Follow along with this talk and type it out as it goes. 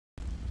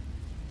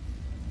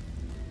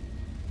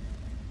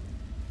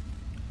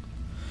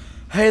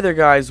Hey there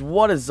guys,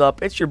 what is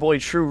up? It's your boy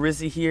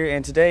TrueRizzy here,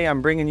 and today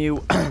I'm bringing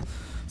you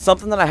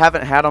something that I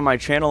haven't had on my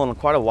channel in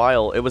quite a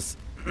while. It was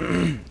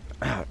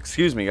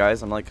excuse me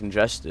guys, I'm like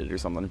congested or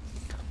something.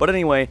 But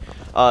anyway,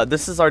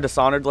 this is our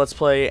Dishonored Let's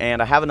Play,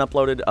 and I haven't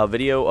uploaded a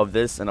video of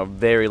this in a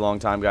very long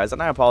time, guys,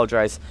 and I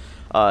apologize.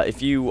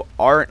 If you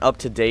aren't up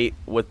to date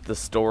with the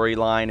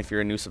storyline, if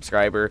you're a new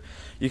subscriber,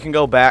 you can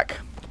go back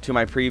to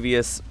my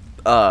previous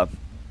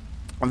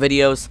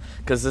videos,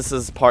 because this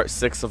is part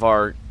 6 of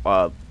our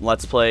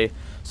Let's Play,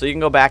 so you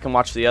can go back and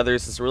watch the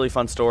others. It's a really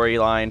fun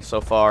storyline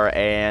so far,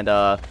 and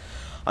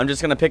I'm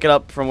just gonna pick it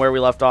up from where we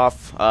left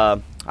off.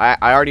 I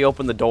already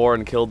opened the door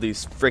and killed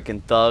these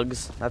freaking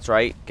thugs. That's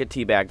right, get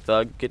teabagged,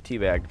 thug, get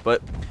teabagged.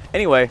 But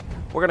anyway,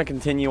 we're gonna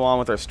continue on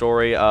with our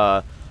story.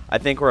 I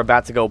think we're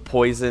about to go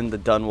poison the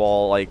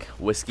Dunwall like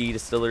whiskey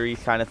distillery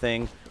kind of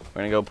thing.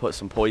 We're gonna go put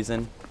some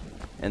poison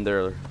in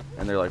their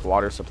like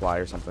water supply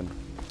or something.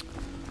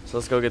 So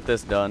let's go get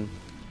this done.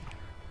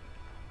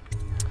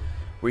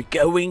 We're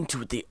going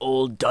to the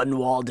old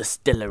Dunwall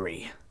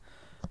distillery.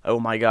 Oh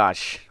my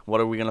gosh,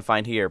 what are we gonna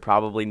find here?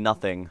 Probably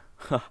nothing.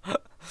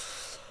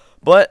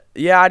 But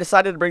yeah, I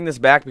decided to bring this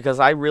back because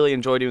I really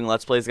enjoy doing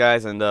Let's Plays,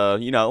 guys, and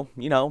you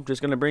know,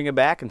 just gonna bring it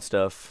back and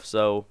stuff.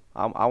 So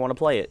I want to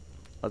play it.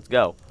 Let's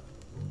go.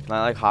 Can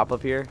I like hop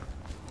up here?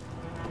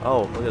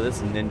 Oh, look at this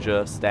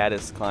ninja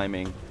status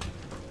climbing.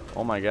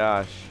 Oh my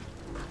gosh.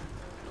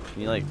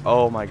 Can you like?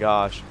 Oh my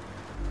gosh.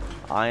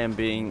 I am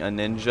being a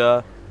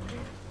ninja.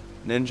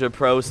 Ninja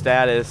pro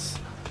status.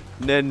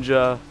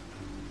 Ninja.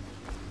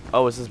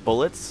 Oh, is this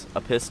bullets?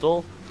 A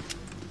pistol?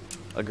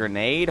 A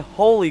grenade?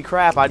 Holy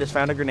crap, I just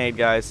found a grenade,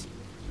 guys.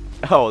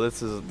 Oh,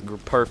 this is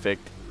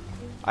perfect.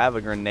 I have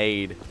a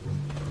grenade.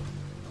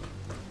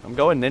 I'm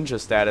going ninja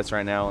status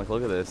right now. Like,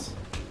 look at this.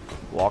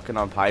 Walking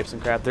on pipes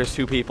and crap. There's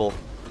 2 people.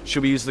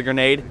 Should we use the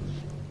grenade?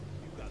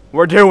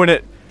 We're doing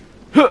it.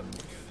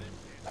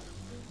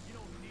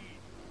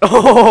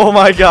 Oh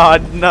my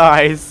god,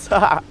 nice.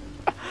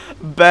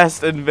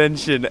 Best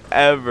invention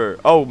ever.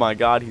 Oh my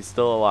god, he's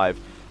still alive.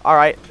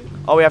 Alright,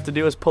 all we have to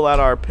do is pull out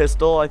our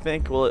pistol, I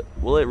think.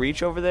 Will it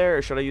reach over there,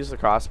 or should I use the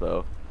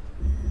crossbow?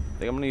 I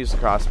think I'm gonna use the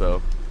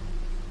crossbow.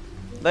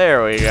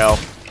 There we go.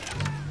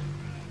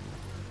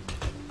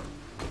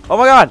 Oh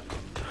my god!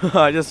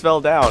 I just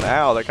fell down.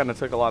 Ow, that kind of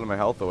took a lot of my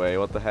health away.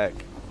 What the heck?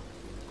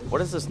 What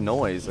is this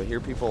noise? I hear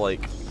people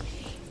like...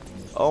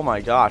 Oh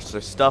my gosh,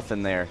 there's stuff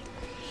in there.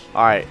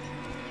 Alright.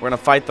 We're gonna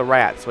fight the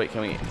rats. Wait,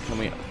 can we?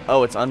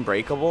 Oh, it's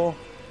unbreakable?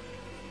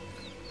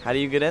 How do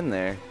you get in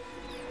there?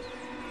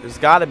 There's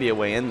gotta be a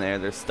way in there.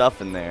 There's stuff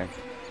in there.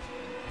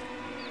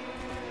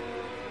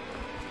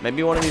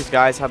 Maybe one of these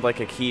guys had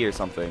like a key or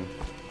something.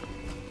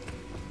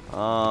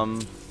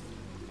 Did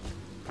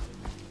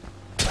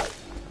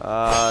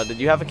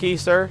you have a key,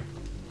 sir?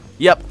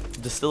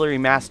 Yep, distillery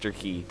master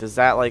key. Does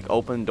that like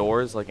open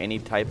doors, like any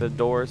type of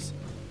doors?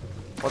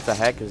 What the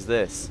heck is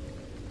this?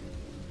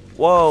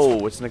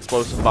 Whoa, it's an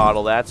explosive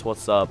bottle. That's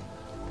what's up.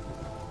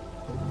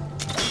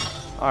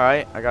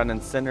 Alright, I got an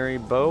incendiary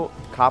boat,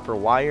 copper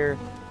wire,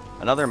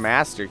 another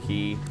master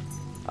key.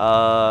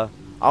 I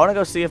want to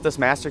go see if this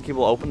master key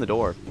will open the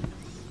door.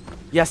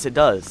 Yes, it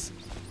does.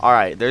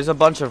 Alright, there's a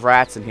bunch of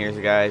rats in here,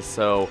 guys,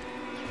 so...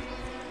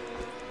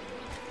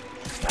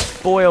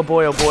 Boy, oh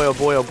boy, oh boy, oh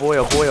boy, oh boy,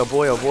 oh boy, oh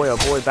boy, oh boy, oh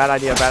boy. Bad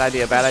idea, bad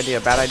idea, bad idea,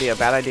 bad idea,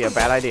 bad idea,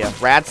 bad idea.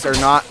 Rats are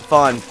not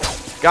fun.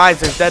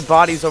 Guys, there's dead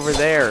bodies over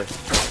there.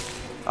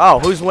 Oh,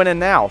 who's winning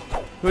now?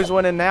 Who's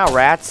winning now,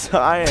 rats?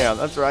 I am,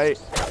 that's right.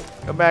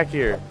 Come back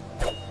here.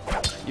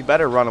 You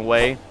better run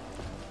away.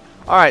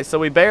 Alright, so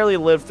we barely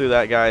lived through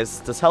that, guys.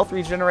 Does health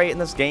regenerate in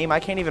this game? I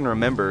can't even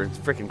remember. It's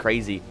freaking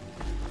crazy.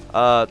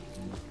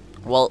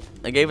 Well,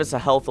 it gave us a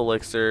health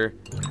elixir,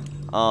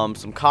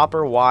 some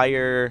copper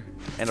wire,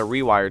 and a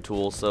rewire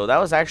tool. So that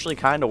was actually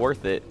kind of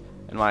worth it,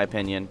 in my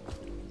opinion.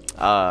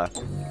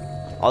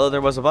 Although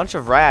there was a bunch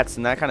of rats,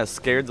 and that kind of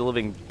scared the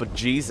living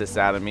bejesus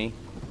out of me.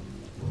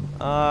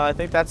 I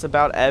think that's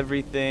about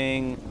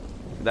everything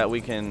that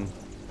we can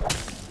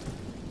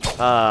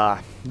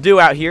do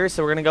out here.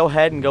 So we're going to go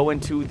ahead and go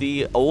into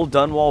the old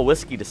Dunwall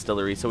whiskey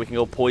distillery so we can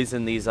go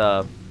poison these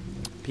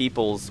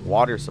people's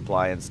water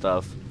supply and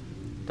stuff.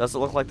 Doesn't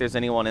look like there's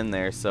anyone in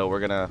there, so we're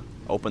going to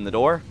open the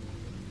door.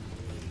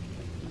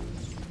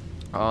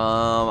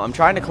 I'm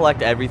trying to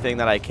collect everything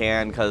that I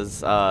can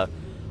because I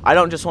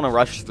don't just want to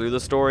rush through the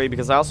story,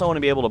 because I also want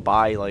to be able to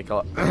buy like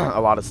a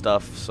lot of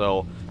stuff.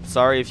 So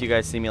sorry if you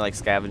guys see me like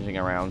scavenging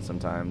around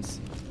sometimes.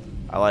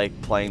 I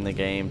like playing the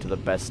game to the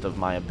best of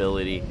my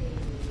ability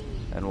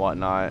and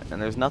whatnot,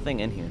 and there's nothing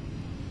in here.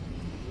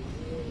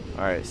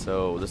 Alright,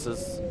 so this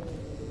is...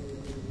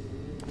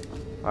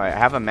 Alright, I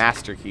have a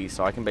master key,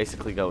 so I can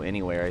basically go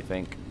anywhere, I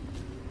think.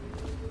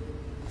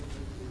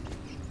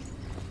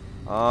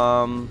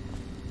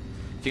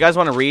 If you guys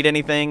want to read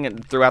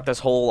anything throughout this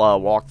whole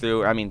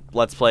walkthrough, I mean,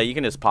 Let's Play, you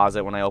can just pause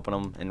it when I open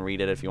them and read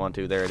it if you want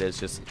to. There it is.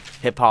 Just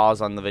hit pause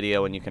on the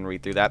video and you can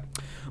read through that.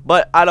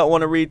 But I don't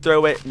want to read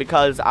through it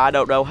because I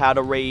don't know how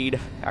to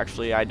read.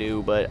 Actually, I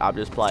do, but I'm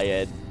just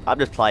playing. I'm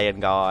just playing,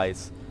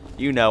 guys.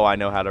 You know I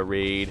know how to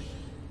read.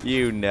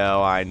 You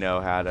know I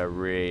know how to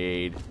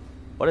read.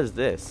 What is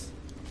this?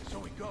 I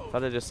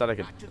thought I just said I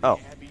could. Oh.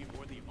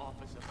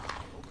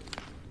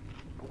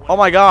 Oh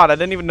my god, I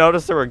didn't even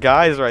notice there were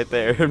guys right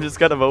there. I'm just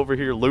kind of over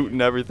here looting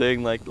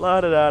everything like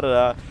la da da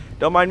da da.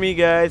 Don't mind me,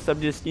 guys.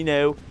 I'm just, you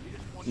know,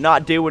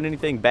 not doing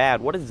anything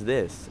bad. What is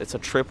this? It's a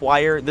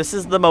tripwire. This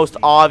is the most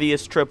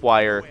obvious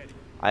tripwire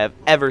I have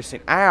ever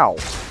seen. Ow.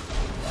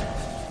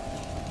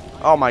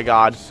 Oh my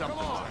god.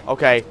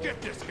 Okay.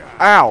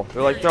 Ow.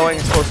 They're like throwing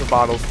explosive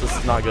bottles. This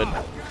is not good.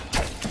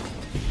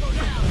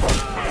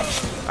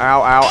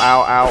 Ow, ow,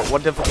 ow, ow.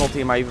 What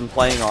difficulty am I even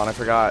playing on? I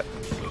forgot.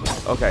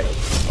 Okay.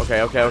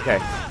 Okay, okay, okay.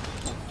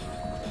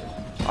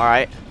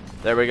 Alright.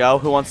 There we go.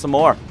 Who wants some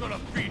more?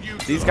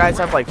 These guys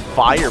have like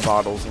fire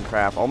bottles and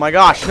crap. Oh my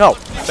gosh. No.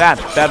 Bad.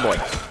 Bad boy.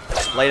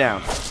 Lay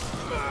down.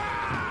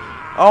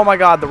 Oh my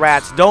god, the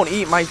rats. Don't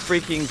eat my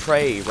freaking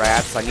prey,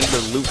 rats. I need to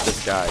loot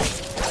this guy.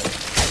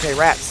 Okay,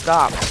 rats,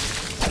 stop.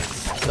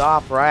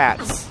 Stop,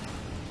 rats.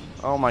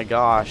 Oh my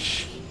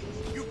gosh.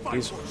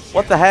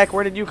 What the heck?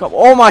 Where did you come?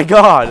 Oh my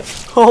god.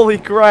 Holy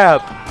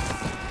crap.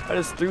 I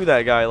just threw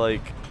that guy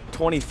like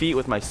 20 feet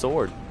with my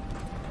sword.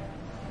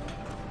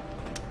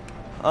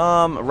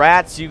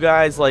 Rats, you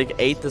guys like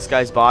ate this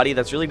guy's body.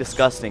 That's really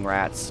disgusting,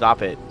 rats.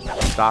 Stop it.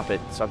 Stop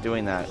it. Stop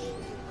doing that.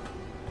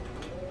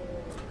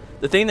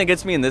 The thing that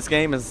gets me in this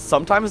game is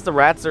sometimes the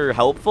rats are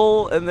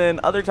helpful, and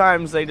then other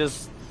times they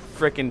just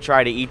frickin'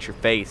 try to eat your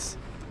face.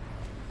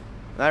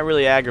 That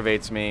really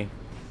aggravates me.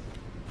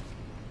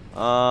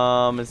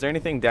 Is there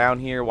anything down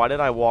here? Why did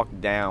I walk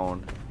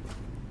down?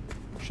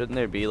 Shouldn't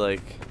there be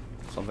like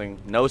something?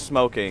 No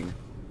smoking.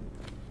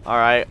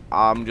 Alright,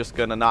 I'm just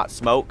gonna not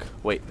smoke.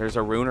 Wait, there's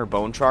a rune or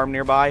bone charm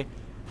nearby.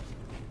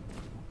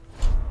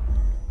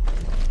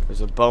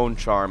 There's a bone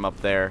charm up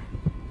there.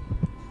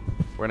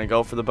 We're gonna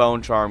go for the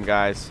bone charm,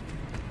 guys.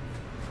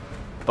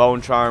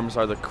 Bone charms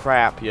are the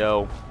crap,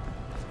 yo.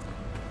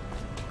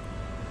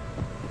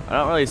 I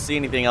don't really see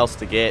anything else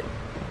to get.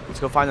 Let's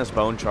go find this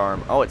bone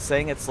charm. Oh, it's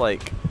saying it's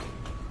like...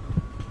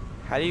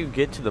 How do you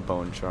get to the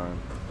bone charm?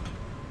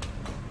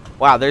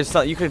 Wow, there's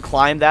some, you could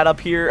climb that up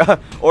here,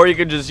 or you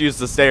could just use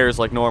the stairs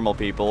like normal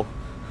people.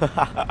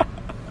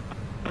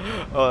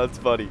 Oh, that's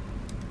funny.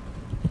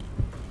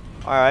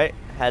 Alright,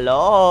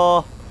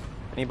 hello?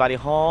 Anybody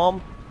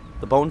home?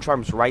 The bone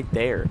charm's right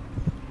there.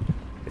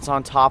 It's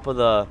on top of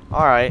the...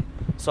 Alright,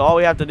 so all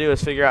we have to do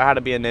is figure out how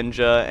to be a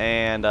ninja,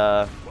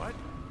 and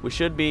we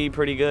should be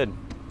pretty good.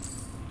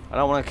 I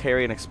don't want to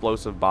carry an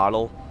explosive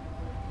bottle.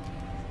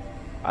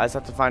 I just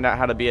have to find out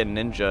how to be a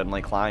ninja and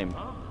like climb.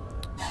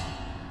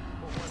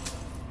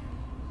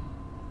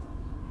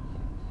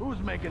 Who's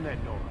making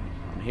that noise?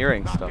 I'm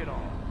hearing stuff. Am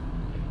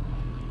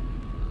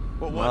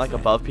I like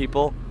above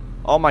people?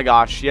 Oh my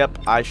gosh, yep,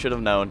 I should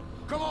have known.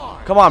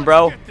 Come on,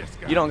 bro.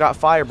 You don't got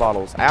fire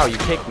bottles. Ow, you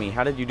kicked me.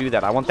 How did you do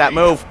that? I want that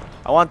move.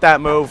 I want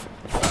that move.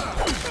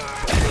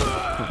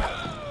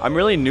 I'm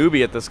really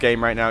newbie at this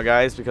game right now,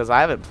 guys, because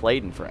I haven't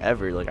played in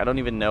forever. Like, I don't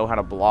even know how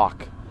to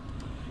block.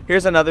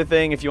 Here's another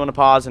thing. If you want to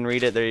pause and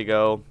read it, there you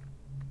go.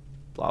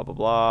 Blah, blah,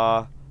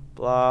 blah.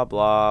 Blah,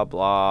 blah,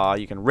 blah.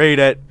 You can read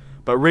it.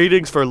 But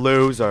reading's for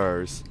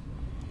losers.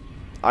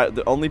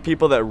 The only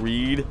people that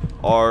read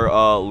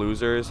are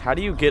losers. How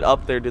do you get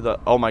up there to the...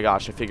 Oh my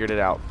gosh, I figured it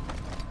out.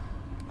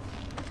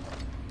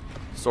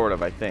 Sort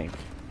of, I think.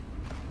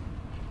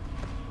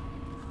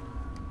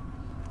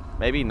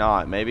 Maybe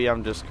not. Maybe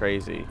I'm just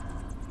crazy.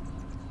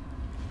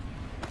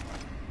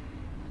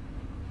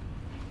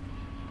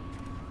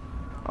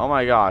 Oh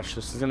my gosh,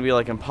 this is gonna be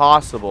like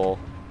impossible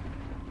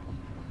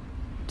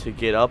to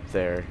get up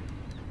there.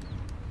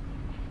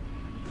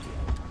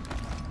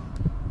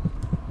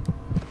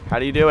 How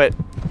do you do it?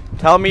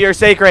 Tell me your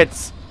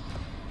secrets.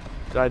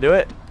 Did I do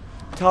it?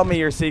 Tell me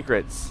your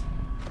secrets.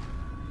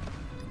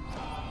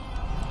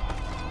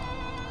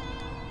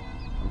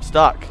 I'm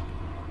stuck.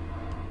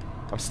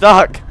 I'm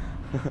stuck.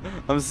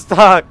 I'm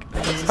stuck.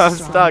 I'm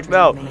stuck.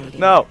 No.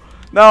 No.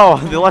 No.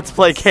 The Let's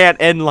Play can't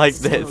end like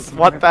this.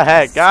 What the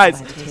heck? Guys,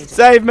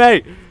 save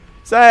me.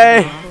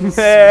 Save me.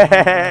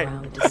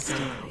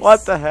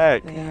 What the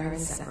heck?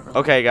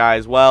 Okay,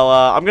 guys. Well,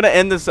 I'm going to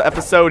end this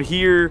episode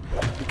here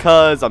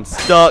because I'm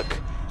stuck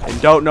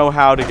and don't know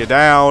how to get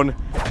down.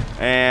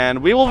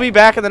 And we will be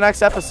back in the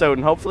next episode,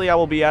 and hopefully I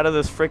will be out of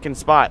this freaking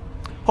spot.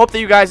 Hope that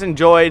you guys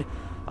enjoyed.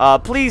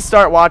 Please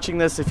start watching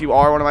this if you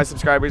are one of my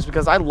subscribers,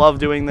 because I love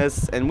doing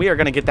this, and we are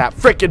going to get that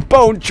freaking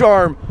bone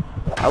charm.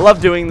 I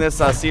love doing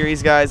this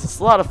series, guys. It's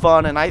a lot of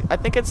fun, and I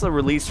think it's a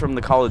release from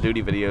the Call of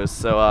Duty videos.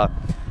 So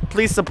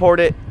please support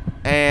it,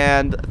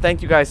 and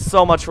thank you guys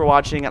so much for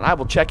watching, and I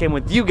will check in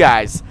with you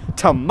guys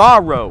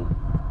tomorrow.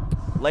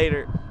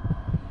 Later.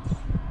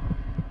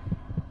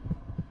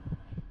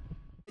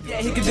 Yeah,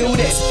 he can do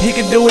this, he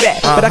can do that.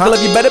 But I can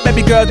love you better,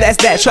 baby girl,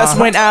 that's that. Trust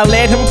when I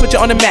land, him put you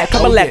on the map.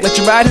 Come let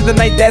you ride in the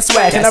night, that's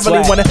swag. And I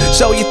really wanna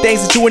show you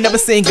things that you ain't never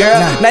seen, girl.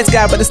 Nice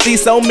guy, but the steez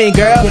so mean,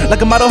 girl.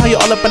 Like a model, how you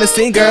all up on the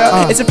scene,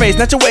 girl. It's your face,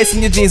 not your waist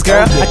and your jeans,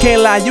 girl. I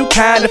can't lie, you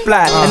kinda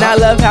fly. And I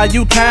love how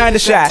you kinda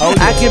shy.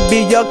 I can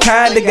be your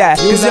kinda guy,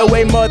 cause you're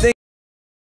way more than